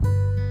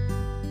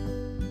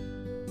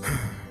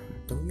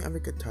you ever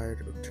get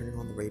tired of turning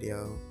on the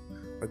radio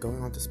or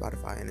going onto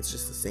Spotify and it's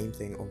just the same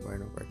thing over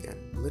and over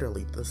again?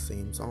 Literally the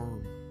same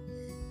song.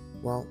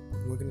 Well,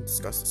 we're going to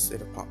discuss the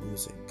state of pop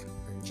music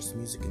and just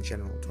music in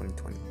general in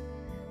 2020.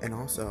 And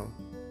also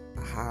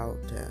how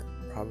to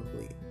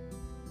probably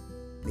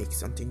make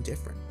something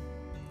different.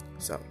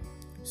 So,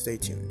 stay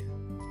tuned.